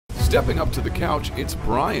Stepping up to the couch, it's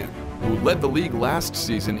Bryant, who led the league last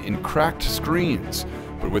season in cracked screens.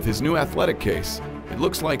 But with his new athletic case, it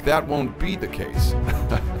looks like that won't be the case.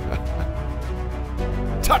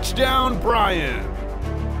 Touchdown, Bryant!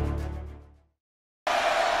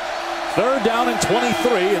 Third down and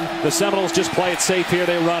 23, and the Seminoles just play it safe here.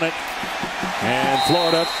 They run it. And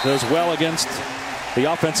Florida does well against the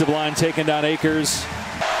offensive line, taking down Akers.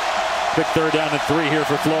 Quick third down and 3 here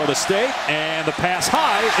for Florida State. And the pass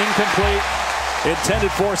high, incomplete.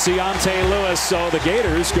 Intended for Keontae Lewis, so the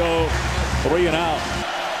Gators go 3 and out.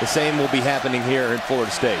 The same will be happening here in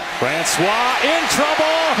Florida State. Francois in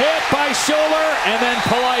trouble, hit by Schuler, and then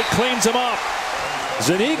Polite cleans him up.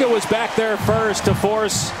 Zuniga was back there first to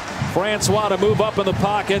force Francois to move up in the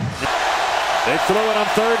pocket. They throw it on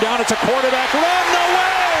third down. It's a quarterback run. No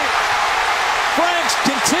way! Franks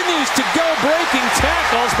continues to go breaking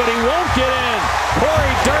tackles, but he won't get in.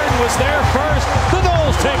 Corey Durden was there first. The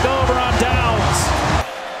Noles take over on downs.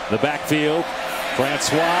 The backfield.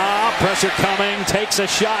 Francois, pressure coming, takes a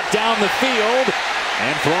shot down the field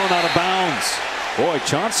and thrown out of bounds. Boy,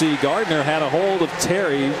 Chauncey Gardner had a hold of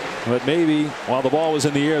Terry, but maybe while the ball was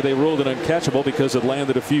in the air, they ruled it uncatchable because it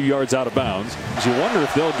landed a few yards out of bounds. You wonder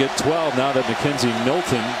if they'll get 12 now that Mackenzie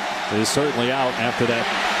Milton is certainly out after that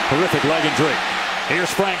horrific leg injury.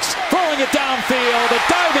 Here's Franks throwing it downfield, a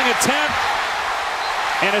diving attempt,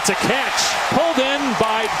 and it's a catch. Pulled in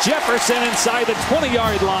by Jefferson inside the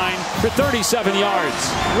 20-yard line for 37 yards.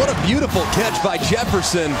 What a beautiful catch by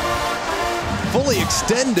Jefferson. Fully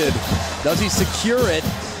extended. Does he secure it?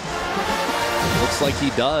 Looks like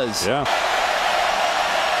he does. Yeah.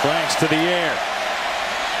 Franks to the air.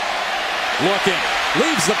 Looking.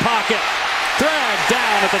 Leaves the pocket. Dragged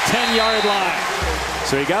down at the 10-yard line.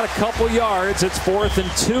 So he got a couple yards. It's 4th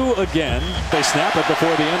and 2 again. They snap it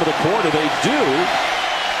before the end of the quarter. They do.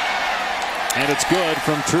 And it's good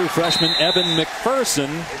from true freshman Evan McPherson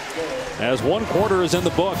as 1 quarter is in the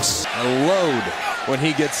books. A load when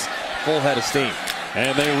he gets full head of steam.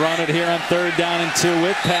 And they run it here on third down and 2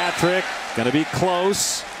 with Patrick. Going to be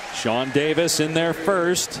close. Sean Davis in there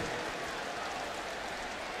first.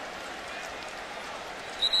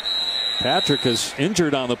 Patrick is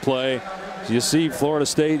injured on the play. As you see, Florida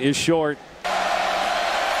State is short.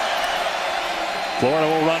 Florida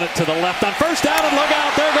will run it to the left on first down, and look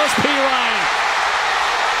out, there goes P. Ryan.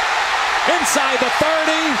 Inside the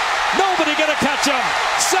 30, nobody gonna catch him.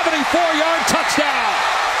 74-yard touchdown.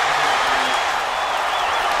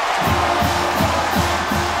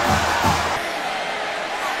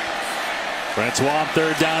 Francois on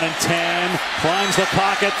third down and 10, climbs the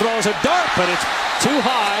pocket, throws a dart, but it's too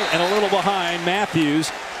high and a little behind.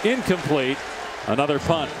 Matthews, incomplete. Another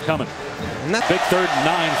punt coming. Big 3rd and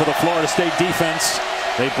 9 for the Florida State defense.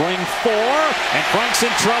 They bring 4, and Frank's in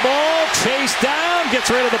trouble. Chase down, gets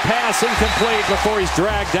rid of the pass, incomplete before he's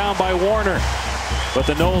dragged down by Warner. But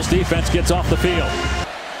the Noles defense gets off the field.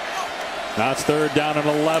 Now it's 3rd down and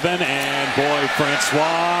 11, and boy,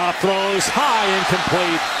 Francois throws high,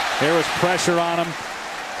 incomplete. There was pressure on him.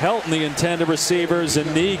 Helton, the intended receiver,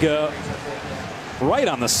 Zuniga right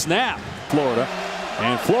on the snap. Florida.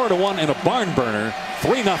 And Florida won in a barn burner,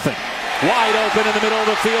 3-0. Wide open in the middle of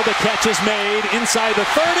the field. The catch is made inside the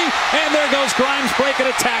 30. And there goes Grimes breaking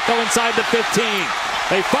a tackle inside the 15.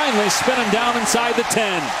 They finally spin him down inside the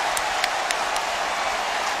 10.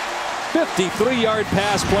 53-yard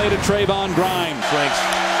pass play to Trayvon Grimes. Franks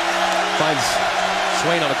finds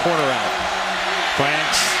Swain on a corner out.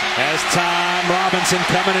 Franks has time. Robinson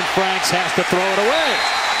coming, and Franks has to throw it away.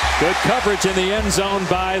 Good coverage in the end zone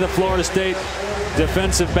by the Florida State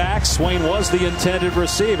defensive back. Swain was the intended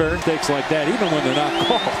receiver. Mistakes like that, even when they're not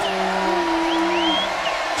called.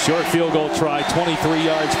 Short field goal try, 23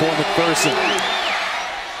 yards for McPherson.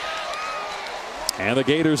 And the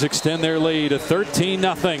Gators extend their lead to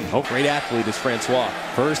 13-0. Oh, great athlete is Francois.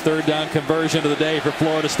 First third down conversion of the day for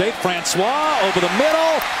Florida State. Francois over the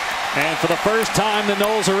middle. And for the first time, the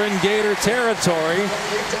Noles are in Gator territory.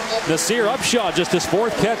 Nasir Upshaw, just his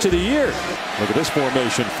 4th catch of the year. Look at this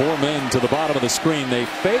formation. 4 men to the bottom of the screen. They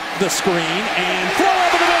fake the screen and throw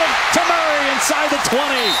over the middle to Murray inside the 20.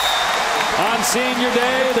 On senior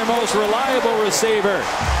day, their most reliable receiver,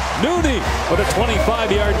 Nooney, with a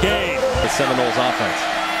 25-yard gain. The Seminoles offense.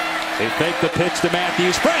 They fake the pitch to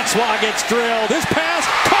Matthews. Francois gets drilled. His pass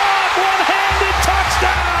caught, one-handed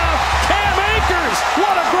touchdown. Cam Akers,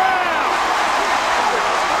 what a grab!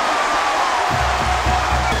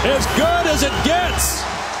 As good as it gets.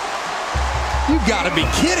 You gotta be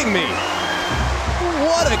kidding me.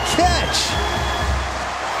 What a catch.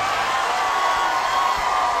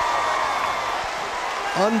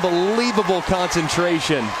 Unbelievable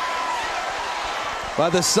concentration by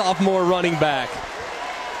the sophomore running back.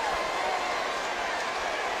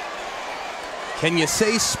 Can you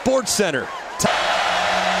say Sports Center?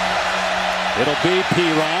 It'll be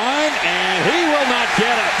Pirine, and he will not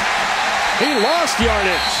get it. He lost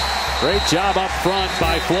yardage. Great job up front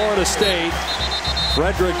by Florida State.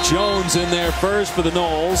 Frederick Jones in there first for the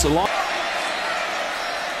Noles.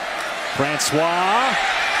 Francois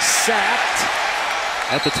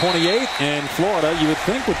sacked at the 28, and Florida, you would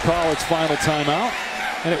think, would call its final timeout,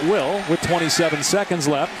 and it will with 27 seconds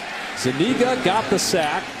left. Zuniga got the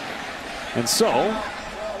sack, and so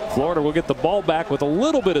Florida will get the ball back with a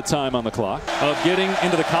little bit of time on the clock of getting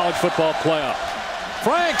into the college football playoff.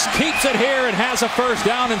 Franks keeps it here and has a first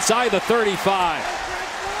down inside the 35.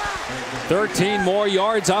 13 more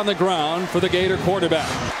yards on the ground for the Gator quarterback.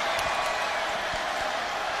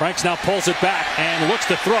 Franks now pulls it back and looks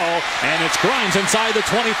to throw, and it's Grimes inside the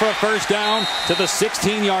 20 for a first down to the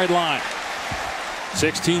 16-yard line.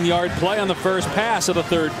 16-yard play on the first pass of the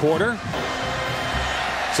third quarter.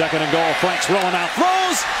 Second and goal. Franks rolling out,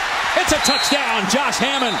 throws. It's a touchdown. Josh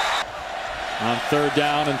Hammond on third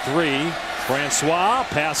down and 3. Francois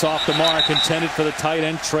pass off the mark intended for the tight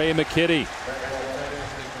end Trey McKitty.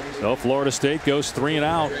 So Florida State goes 3 and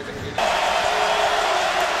out.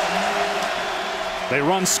 They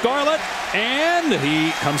run Scarlett, and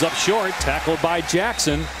he comes up short, tackled by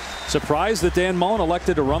Jackson. Surprised that Dan Mullen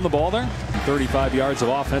elected to run the ball there. 35 yards of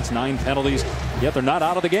offense, 9 penalties, yet they're not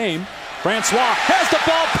out of the game. Francois has the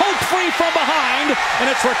ball poked free from behind, and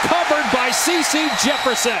it's recovered by C.C.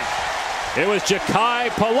 Jefferson. It was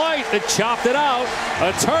Ja'Kai Polite that chopped it out.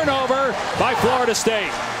 A turnover by Florida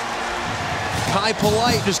State. Ja'Kai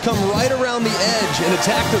Polite just come right around the edge and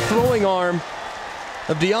attack the throwing arm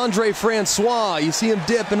of DeAndre Francois. You see him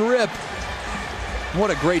dip and rip. What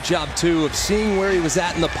a great job, too, of seeing where he was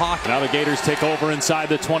at in the pocket. Now the Gators take over inside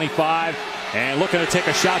the 25 and looking to take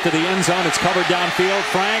a shot to the end zone. It's covered downfield.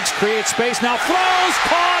 Franks creates space, now throws,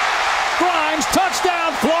 caught. Grimes,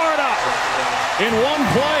 touchdown, Florida. In one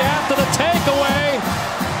play after the takeaway.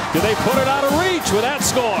 Do they put it out of reach with that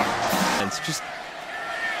score? It's just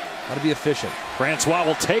got to be efficient. Francois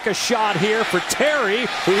will take a shot here for Terry,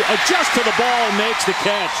 who adjusts to the ball and makes the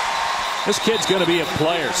catch. This kid's going to be a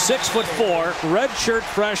player. 6'4", redshirt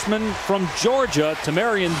freshman from Georgia,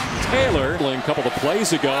 Tamarian Taylor. A couple of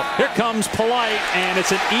plays ago. Here comes Polite, and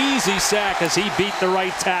it's an easy sack as he beat the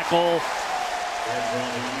right tackle.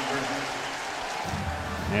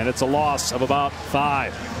 And it's a loss of about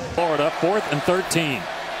 5. Florida, 4th and 13.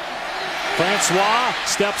 Francois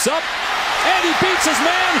steps up, and he beats his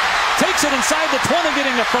man. Takes it inside the 20,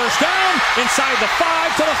 getting the first down. Inside the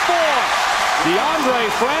 5 to the 4. DeAndre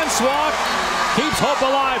Francois keeps hope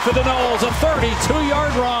alive for the Noles. A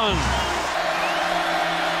 32-yard run.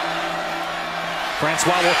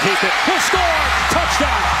 Francois will keep it. He'll score.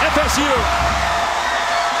 Touchdown, FSU.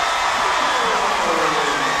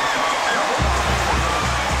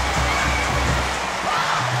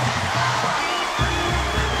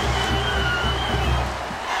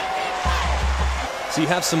 So you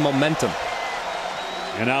have some momentum.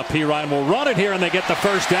 And now Pirine will run it here, and they get the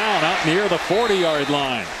first down out near the 40-yard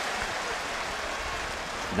line.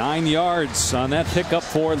 9 yards on that pickup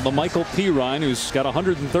for LaMichael Pirine, who's got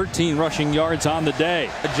 113 rushing yards on the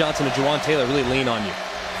day. Johnson and Juwan Taylor really lean on you.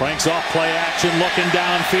 Franks off play action, looking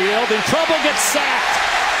downfield. In trouble, gets sacked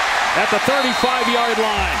at the 35-yard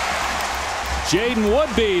line. Jaden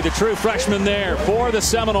Woodby, the true freshman there for the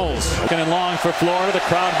Seminoles. Looking in long for Florida, the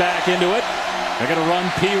crowd back into it. They're going to run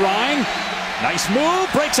Pirine. Nice move,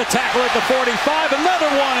 breaks a tackle at the 45. Another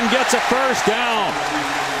one, gets a first down.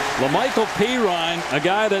 LaMichael Pirine, a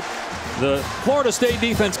guy that the Florida State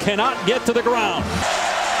defense cannot get to the ground.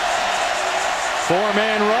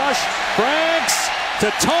 4-man rush. Franks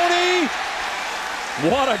to Tony.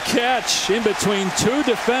 What a catch in between 2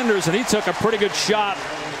 defenders, and he took a pretty good shot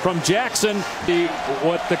from Jackson.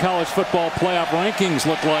 What the college football playoff rankings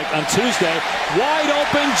look like on Tuesday. Wide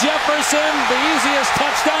open Jefferson, the easiest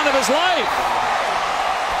touchdown of his life.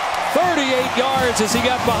 38 yards as he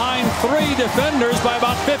got behind 3 defenders by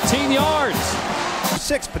about 15 yards.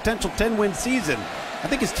 6 potential 10-win season. I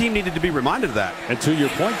think his team needed to be reminded of that. And to your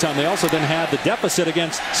point, Tom, they also then had the deficit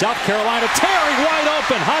against South Carolina. Terry wide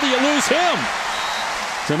open. How do you lose him?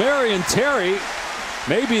 Tamarian Terry,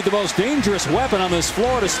 maybe the most dangerous weapon on this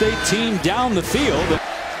Florida State team down the field.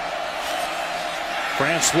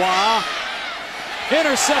 Francois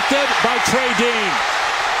intercepted by Trey Dean.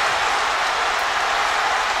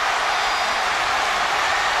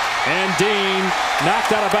 And Dean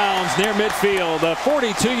knocked out of bounds near midfield. A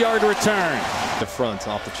 42-yard return. The front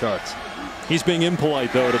off the charts. He's being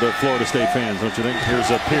impolite, though, to the Florida State fans, don't you think?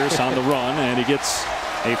 Here's a Pierce on the run, and he gets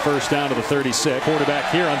a first down to the 36.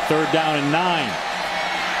 Quarterback here on 3rd down and 9.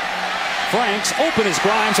 Franks open as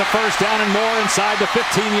Grimes, a first down and more inside the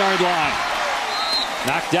 15-yard line.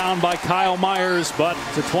 Knocked down by Kyle Myers, but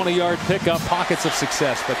it's a 20-yard pickup. Pockets of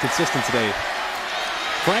success, but consistent today.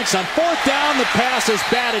 Franks on 4th down. The pass is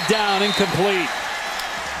batted down, incomplete.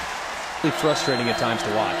 Frustrating at times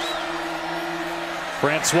to watch.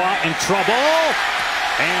 Francois in trouble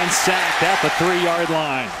and sacked at the 3-yard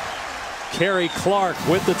line. Kerry Clark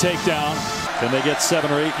with the takedown. Then they get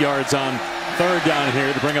 7 or 8 yards on 3rd down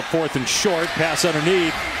here to bring up 4th and short. Pass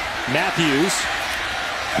underneath. Matthews.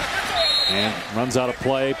 And runs out of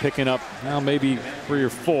play, picking up now maybe 3 or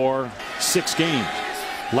 4, 6 games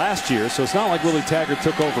last year. So it's not like Willie Taggart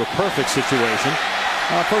took over a perfect situation.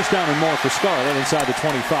 First down and more for Scarlett inside the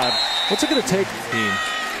 25. What's it going to take?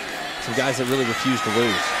 Some guys that really refuse to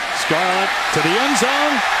lose. Scarlett to the end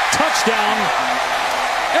zone. Touchdown.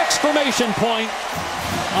 Exclamation point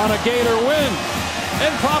on a Gator win.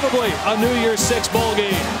 And probably a New Year's 6 bowl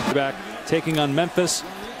game. Back taking on Memphis.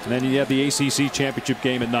 And then you have the ACC championship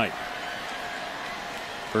game at night.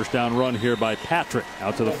 First down run here by Patrick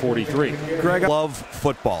out to the 43. Greg, I love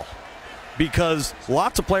football because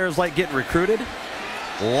lots of players like getting recruited.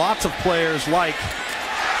 Lots of players like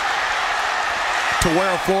to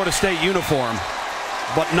wear a Florida State uniform,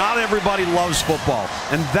 but not everybody loves football.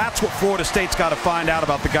 And that's what Florida State's got to find out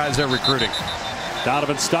about the guys they're recruiting.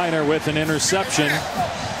 Donovan Steiner with an interception.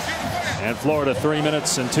 And Florida 3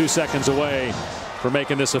 minutes and 2 seconds away from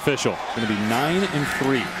making this official. Going to be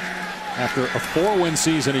 9-3 after a 4-win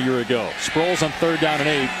season a year ago. Sproles on 3rd down and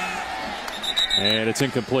 8. And it's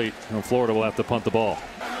incomplete. And Florida will have to punt the ball.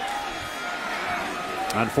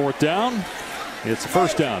 On 4th down, it's a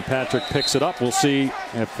first down. Patrick picks it up. We'll see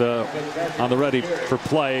if on the ready for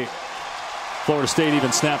play, Florida State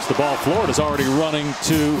even snaps the ball. Florida's already running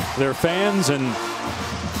to their fans, and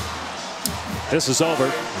this is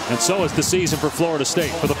over. And so is the season for Florida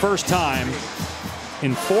State. For the first time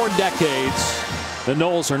in 4 decades, the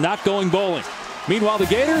Noles are not going bowling. Meanwhile, the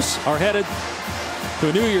Gators are headed to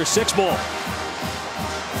a New Year's 6 bowl.